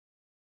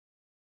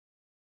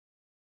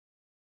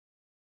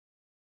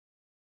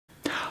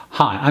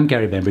Hi, I'm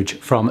Gary Bembridge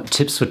from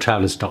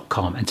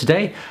tipsfortravelers.com, and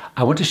today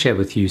I want to share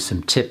with you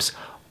some tips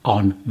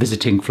on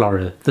visiting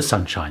Florida, the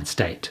Sunshine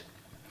State.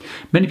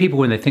 Many people,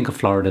 when they think of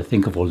Florida,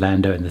 think of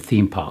Orlando and the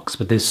theme parks,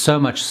 but there's so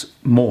much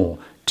more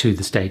to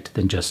the state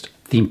than just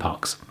theme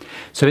parks.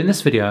 So in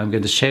this video, I'm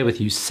going to share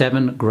with you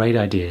 7 great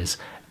ideas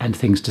and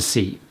things to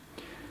see.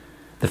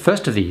 The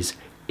first of these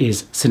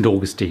is St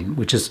Augustine,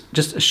 which is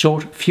just a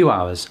short few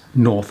hours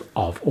north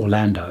of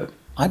Orlando.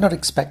 I'm not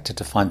expected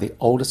to find the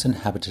oldest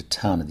inhabited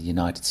town in the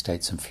United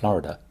States in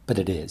Florida, but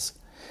it is.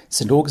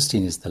 St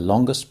Augustine is the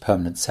longest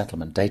permanent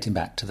settlement dating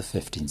back to the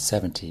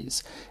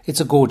 1570s.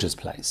 It's a gorgeous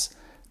place.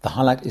 The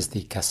highlight is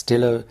the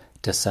Castillo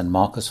de San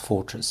Marcos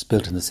fortress,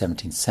 built in the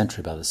 17th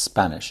century by the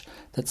Spanish,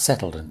 that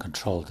settled and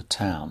controlled the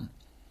town.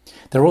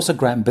 There are also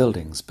grand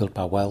buildings built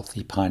by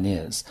wealthy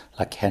pioneers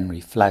like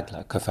Henry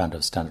Flagler, co-founder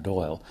of Standard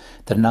Oil,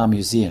 that are now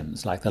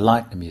museums like the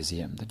Leitner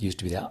Museum that used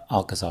to be the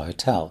Alcazar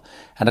Hotel,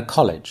 and a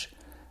college.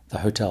 The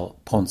Hotel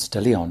Ponce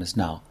de Leon is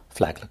now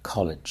Flagler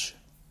College.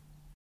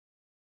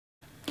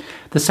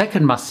 The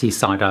second must-see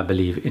site, I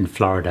believe, in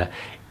Florida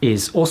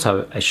is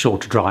also a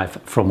short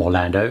drive from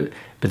Orlando,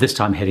 but this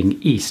time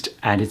heading east,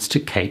 and it's to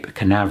Cape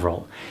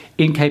Canaveral.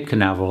 In Cape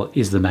Canaveral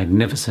is the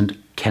magnificent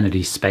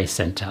Kennedy Space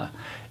Center.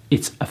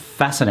 It's a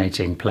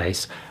fascinating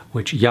place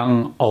which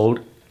young,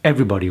 old,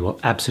 everybody will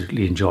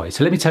absolutely enjoy.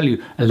 So let me tell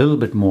you a little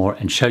bit more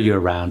and show you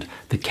around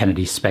the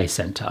Kennedy Space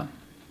Center.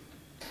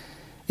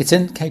 It's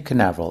in Cape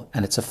Canaveral,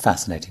 and it's a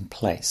fascinating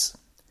place.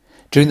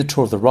 During the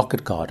tour of the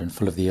rocket garden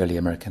full of the early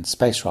American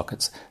space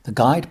rockets, the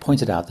guide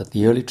pointed out that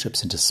the early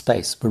trips into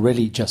space were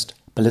really just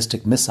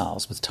ballistic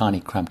missiles with tiny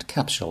cramped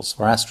capsules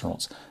for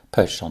astronauts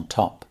perched on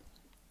top.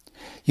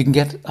 You can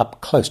get up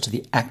close to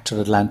the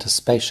actual Atlantis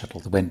space shuttle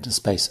that went into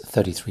space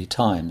 33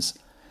 times,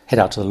 head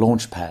out to the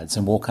launch pads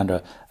and walk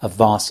under a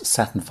vast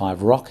Saturn V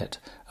rocket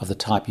of the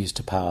type used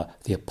to power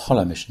the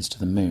Apollo missions to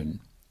the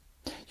moon.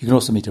 You can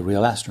also meet a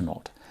real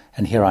astronaut,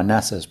 and here our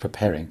NASA is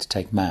preparing to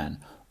take man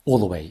all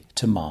the way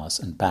to Mars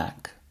and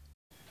back.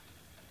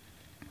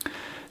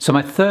 So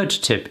my third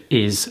tip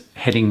is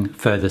heading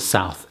further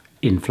south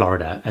in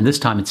Florida, and this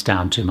time it's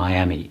down to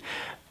Miami.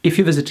 If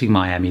you're visiting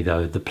Miami,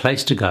 though, the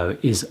place to go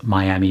is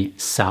Miami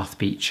South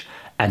Beach,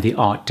 and the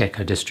Art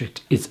Deco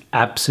district is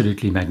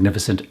absolutely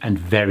magnificent and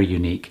very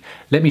unique.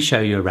 Let me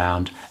show you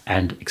around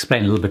and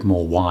explain a little bit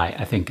more why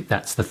I think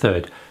that's the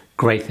third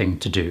great thing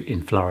to do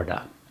in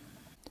Florida.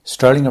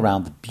 Strolling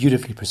around the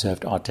beautifully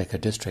preserved Art Deco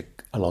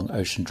district along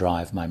Ocean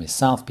Drive, Miami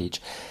South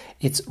Beach,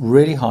 it's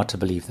really hard to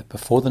believe that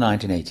before the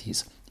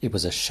 1980s, it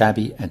was a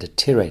shabby and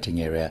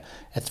deteriorating area,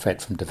 a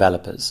threat from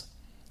developers,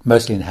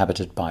 mostly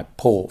inhabited by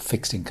poor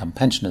fixed-income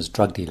pensioners,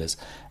 drug dealers,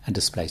 and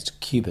displaced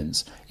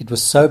Cubans. It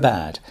was so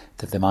bad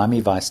that the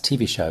Miami Vice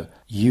TV show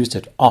used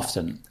it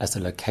often as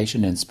the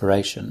location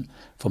inspiration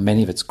for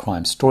many of its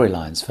crime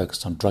storylines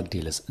focused on drug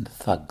dealers and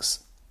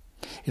thugs.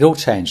 It all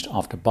changed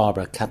after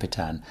Barbara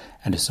Capitan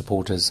and her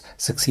supporters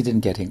succeeded in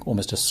getting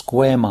almost a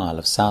square mile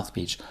of South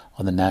Beach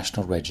on the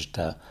National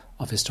Register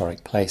of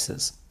Historic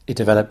Places. It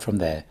developed from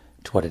there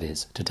to what it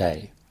is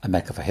today, a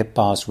mecca for hip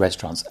bars,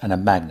 restaurants, and a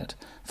magnet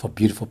for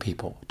beautiful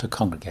people to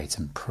congregate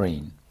and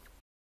preen.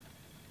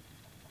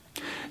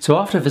 So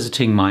after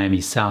visiting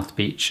Miami South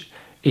Beach,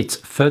 it's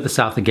further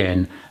south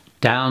again,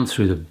 down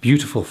through the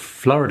beautiful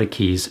Florida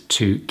Keys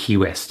to Key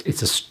West.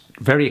 It's a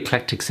very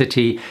eclectic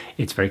city,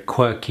 it's very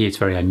quirky, it's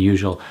very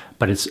unusual,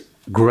 but it's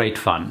great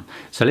fun.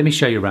 So let me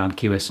show you around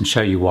Key West and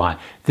show you why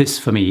this,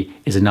 for me,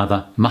 is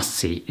another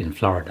must-see in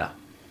Florida.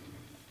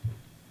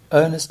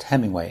 Ernest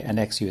Hemingway and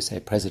ex-USA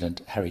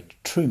President Harry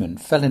Truman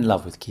fell in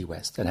love with Key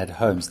West and had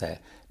homes there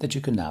that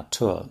you can now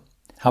tour.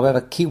 However,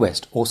 Key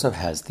West also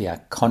has the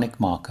iconic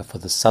marker for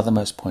the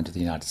southernmost point of the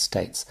United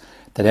States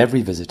that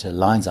every visitor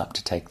lines up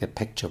to take their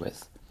picture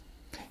with.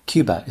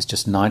 Cuba is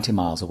just 90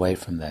 miles away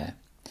from there.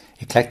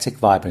 Eclectic,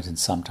 vibrant, and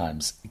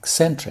sometimes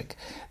eccentric,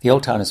 the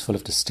old town is full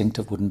of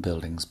distinctive wooden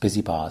buildings, busy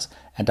bars,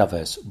 and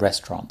diverse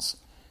restaurants,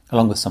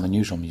 along with some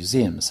unusual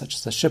museums, such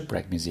as the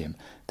Shipwreck Museum,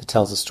 that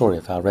tells the story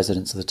of how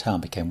residents of the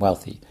town became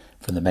wealthy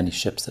from the many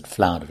ships that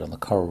floundered on the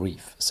coral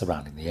reef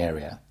surrounding the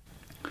area.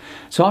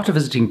 So after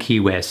visiting Key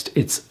West,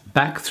 it's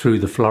back through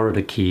the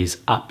Florida Keys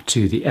up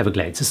to the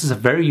Everglades. This is a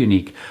very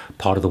unique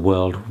part of the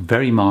world,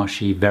 very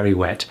marshy, very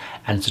wet,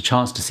 and it's a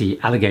chance to see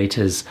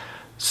alligators,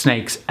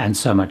 snakes, and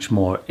so much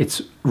more. It's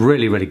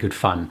really, really good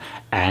fun.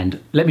 And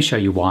let me show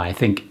you why I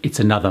think it's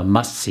another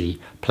must-see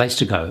place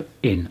to go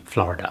in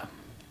Florida.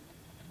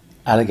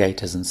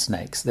 Alligators and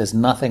snakes. There's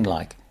nothing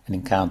like an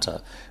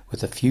encounter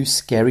with a few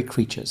scary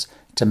creatures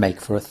to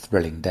make for a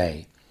thrilling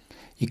day.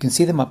 You can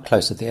see them up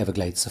close at the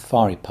Everglades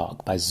Safari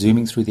Park by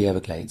zooming through the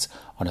Everglades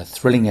on a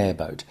thrilling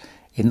airboat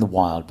in the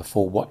wild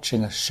before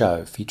watching a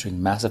show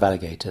featuring massive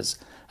alligators,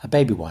 a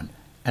baby one,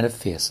 and a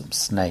fearsome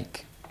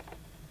snake.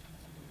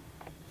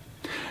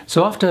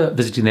 So after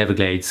visiting the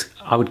Everglades,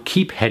 I would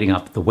keep heading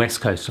up the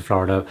west coast of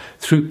Florida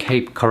through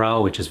Cape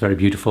Coral, which is very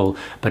beautiful,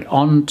 but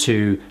on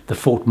to the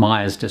Fort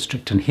Myers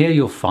district, and here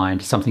you'll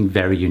find something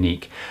very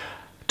unique.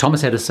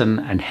 Thomas Edison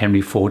and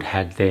Henry Ford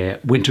had their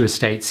winter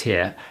estates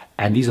here,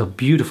 And these are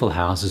beautiful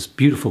houses,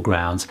 beautiful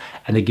grounds,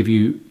 and they give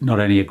you not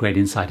only a great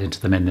insight into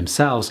the men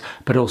themselves,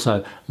 but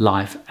also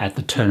life at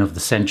the turn of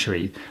the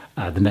century.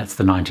 That's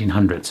the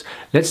 1900s.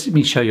 Let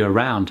me show you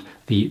around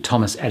the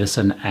Thomas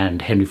Edison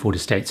and Henry Ford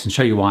estates and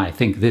show you why I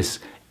think this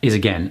is,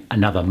 again,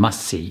 another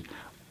must-see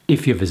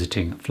if you're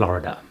visiting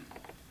Florida.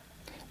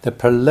 The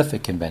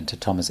prolific inventor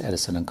Thomas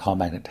Edison and car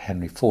magnate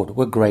Henry Ford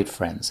were great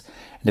friends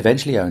and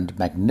eventually owned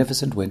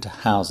magnificent winter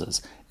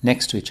houses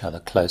next to each other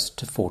close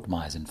to Fort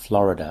Myers in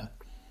Florida.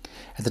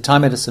 At the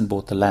time Edison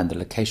bought the land, the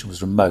location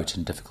was remote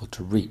and difficult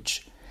to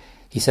reach.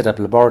 He set up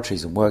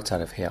laboratories and worked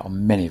out of here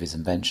on many of his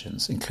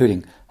inventions,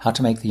 including how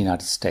to make the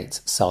United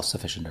States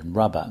self-sufficient in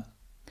rubber.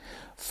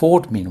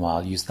 Ford,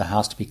 meanwhile, used the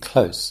house to be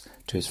close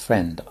to his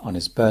friend on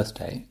his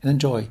birthday and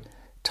enjoy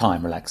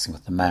time relaxing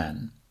with the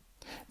man.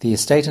 The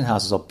estate and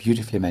houses are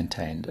beautifully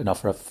maintained and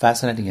offer a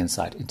fascinating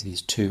insight into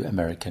these two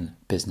American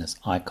business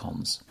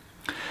icons.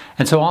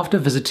 And so after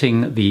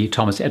visiting the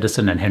Thomas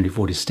Edison and Henry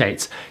Ford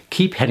estates,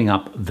 keep heading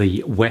up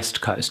the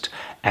west coast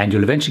and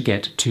you'll eventually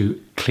get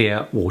to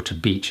Clearwater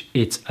Beach.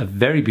 It's a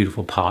very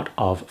beautiful part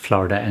of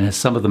Florida and has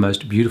some of the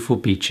most beautiful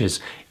beaches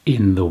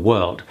in the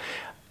world.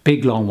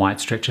 Big long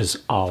white stretches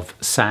of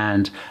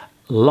sand,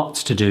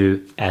 lots to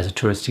do as a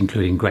tourist,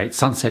 including great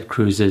sunset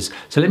cruises.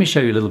 So let me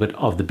show you a little bit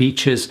of the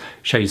beaches,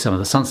 show you some of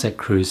the sunset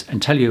cruise,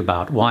 and tell you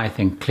about why I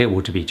think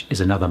Clearwater Beach is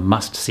another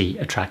must-see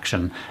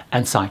attraction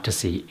and sight to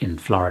see in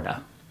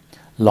Florida.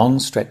 Long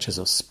stretches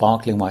of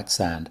sparkling white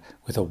sand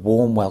with a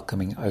warm,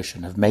 welcoming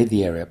ocean have made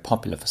the area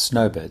popular for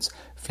snowbirds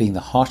fleeing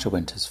the harsher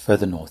winters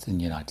further north in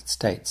the United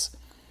States.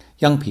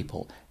 Young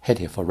people head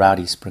here for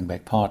rowdy spring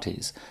break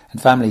parties, and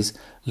families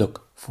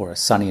look for a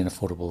sunny and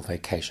affordable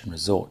vacation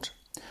resort.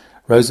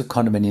 Rows of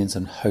condominiums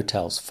and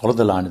hotels follow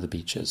the line of the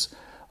beaches,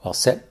 while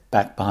set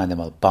back behind them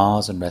are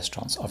bars and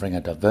restaurants offering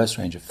a diverse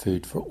range of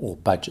food for all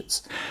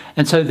budgets.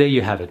 And so there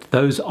you have it.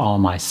 Those are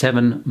my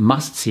 7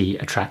 must-see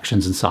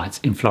attractions and sites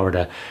in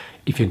Florida.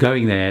 If you're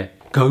going there,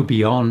 go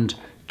beyond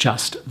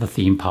just the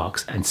theme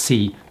parks and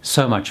see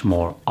so much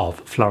more of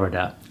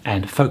Florida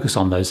and focus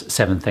on those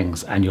 7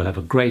 things and you'll have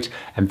a great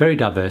and very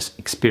diverse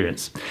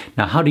experience.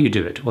 Now, how do you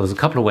do it? Well, there's a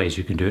couple of ways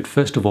you can do it.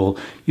 First of all,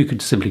 you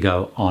could simply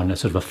go on a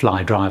sort of a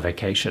fly-dry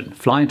vacation.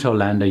 Fly into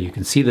Orlando, you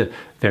can see the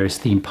various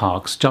theme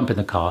parks, jump in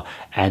the car,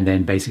 and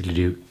then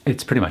basically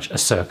it's pretty much a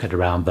circuit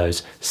around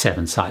those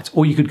 7 sites.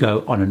 Or you could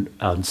go on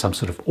some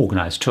sort of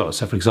organized tour.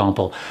 So, for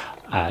example,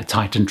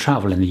 Titan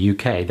Travel in the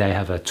UK, they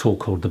have a tour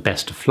called The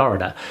Best of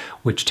Florida,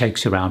 which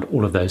takes you around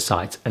all of those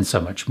sites and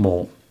so much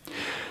more.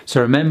 So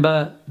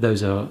remember,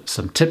 those are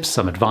some tips,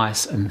 some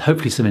advice, and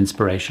hopefully some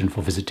inspiration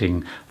for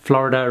visiting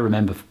Florida.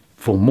 Remember,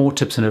 for more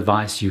tips and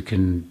advice, you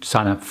can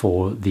sign up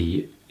for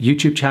the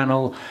YouTube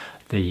channel,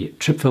 the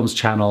Trip Films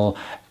channel,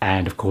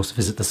 and of course,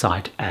 visit the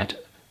site at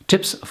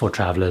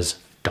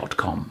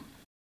tipsfortravelers.com.